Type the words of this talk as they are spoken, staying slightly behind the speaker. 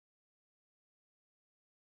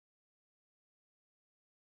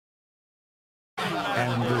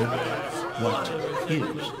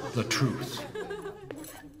is the truth.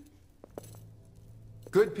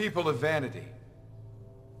 Good people of vanity,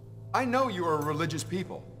 I know you are a religious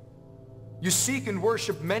people. You seek and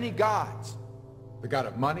worship many gods. The god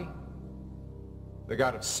of money, the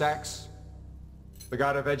god of sex, the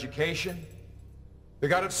god of education, the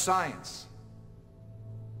god of science.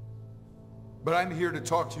 But I'm here to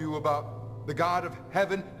talk to you about the God of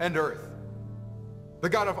heaven and earth, the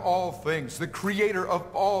God of all things, the creator of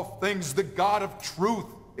all things, the God of truth.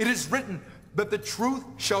 It is written that the truth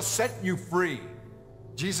shall set you free.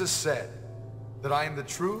 Jesus said that I am the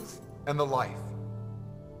truth and the life,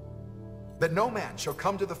 that no man shall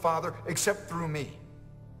come to the Father except through me.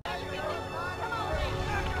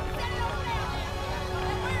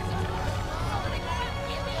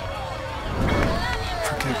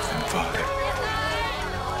 Forgive them, Father.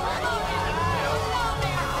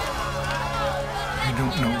 They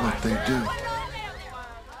don't know what they do.